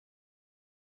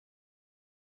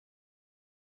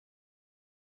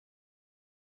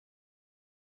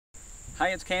Hi,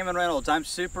 it's Kamon Reynolds. I'm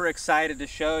super excited to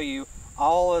show you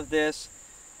all of this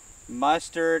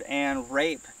mustard and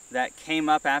rape that came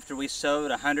up after we sowed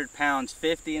 100 pounds,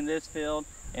 50 in this field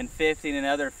and 50 in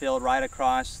another field right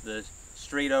across the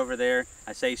street over there.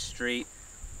 I say street,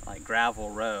 like gravel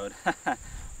road,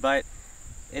 but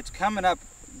it's coming up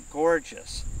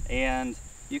gorgeous, and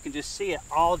you can just see it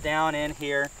all down in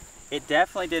here. It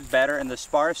definitely did better in the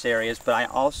sparse areas, but I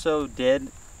also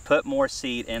did put more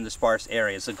seed in the sparse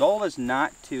areas. The goal is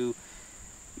not to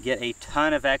get a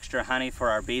ton of extra honey for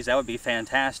our bees. That would be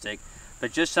fantastic,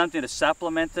 but just something to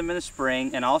supplement them in the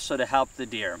spring and also to help the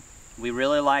deer. We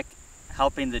really like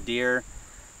helping the deer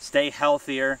stay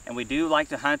healthier, and we do like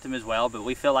to hunt them as well, but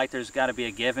we feel like there's got to be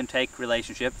a give and take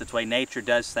relationship. That's the way nature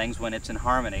does things when it's in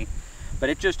harmony. But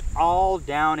it's just all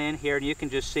down in here, and you can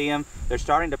just see them. They're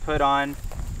starting to put on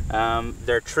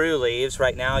their true leaves.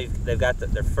 Right now they've got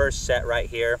their first set right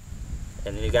here,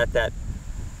 and then you got that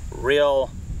real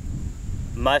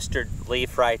mustard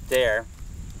leaf right there.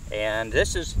 And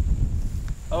this is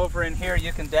over in here.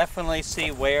 You can definitely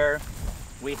see where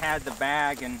we had the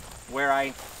bag and where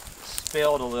I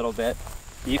spilled a little bit.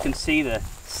 You can see the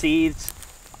seeds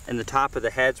in the top of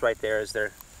the heads right there as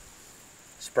they're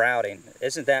sprouting.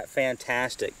 Isn't that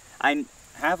fantastic? I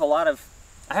have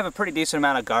a pretty decent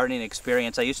amount of gardening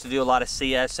experience. I used to do a lot of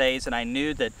CSAs, and I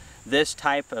knew that this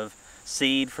type of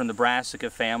seed from the brassica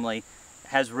family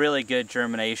has really good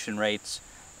germination rates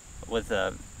with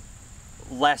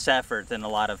less effort than a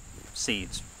lot of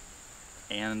seeds.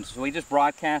 And so we just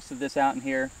broadcasted this out in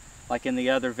here like in the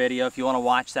other video. If you want to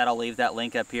watch that, I'll leave that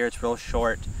link up here. It's real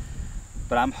short,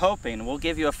 but I'm hoping we'll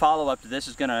give you a follow-up to this.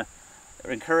 Is going to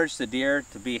encourage the deer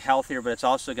to be healthier, but it's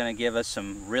also going to give us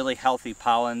some really healthy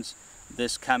pollens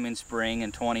this coming spring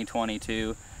in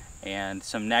 2022, and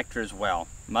some nectar as well.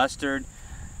 Mustard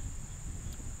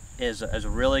is a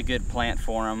really good plant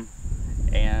for them,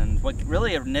 and what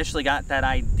really initially got that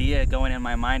idea going in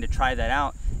my mind to try that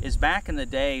out is back in the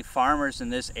day, farmers in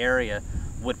this area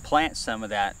would plant some of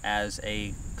that as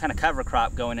a kind of cover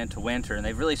crop going into winter, and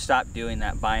they've really stopped doing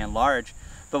that by and large.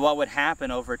 But what would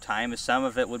happen over time is some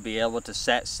of it would be able to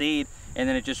set seed, and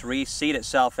then it just reseed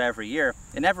itself every year.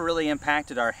 It never really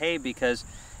impacted our hay because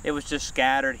it was just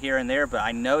scattered here and there. But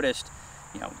I noticed,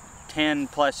 10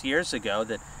 plus years ago,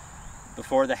 that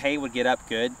before the hay would get up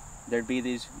good, there'd be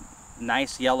these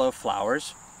nice yellow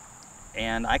flowers,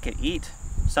 and I could eat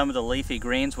some of the leafy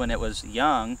greens when it was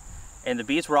young, and the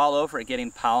bees were all over it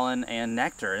getting pollen and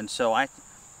nectar. And so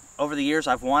over the years,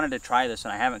 I've wanted to try this,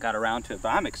 and I haven't got around to it, but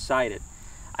I'm excited.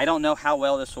 I don't know how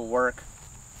well this will work,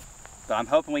 but I'm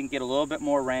hoping we can get a little bit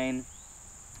more rain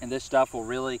and this stuff will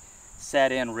really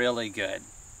set in really good.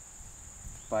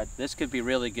 But this could be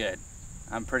really good.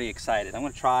 I'm pretty excited. I'm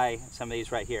going to try some of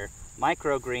these right here.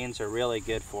 Microgreens are really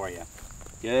good for you.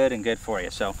 Good and good for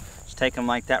you. So just take them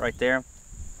like that right there.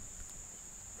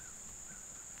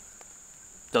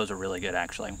 Those are really good,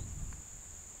 actually.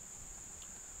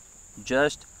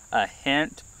 Just a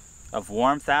hint of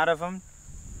warmth out of them.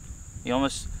 You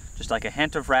almost just like a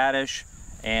hint of radish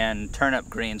and turnip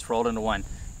greens rolled into one.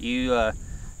 You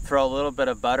throw a little bit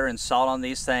of butter and salt on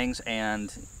these things,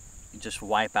 and you just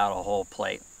wipe out a whole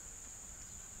plate.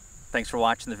 Thanks for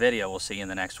watching the video. We'll see you in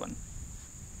the next one.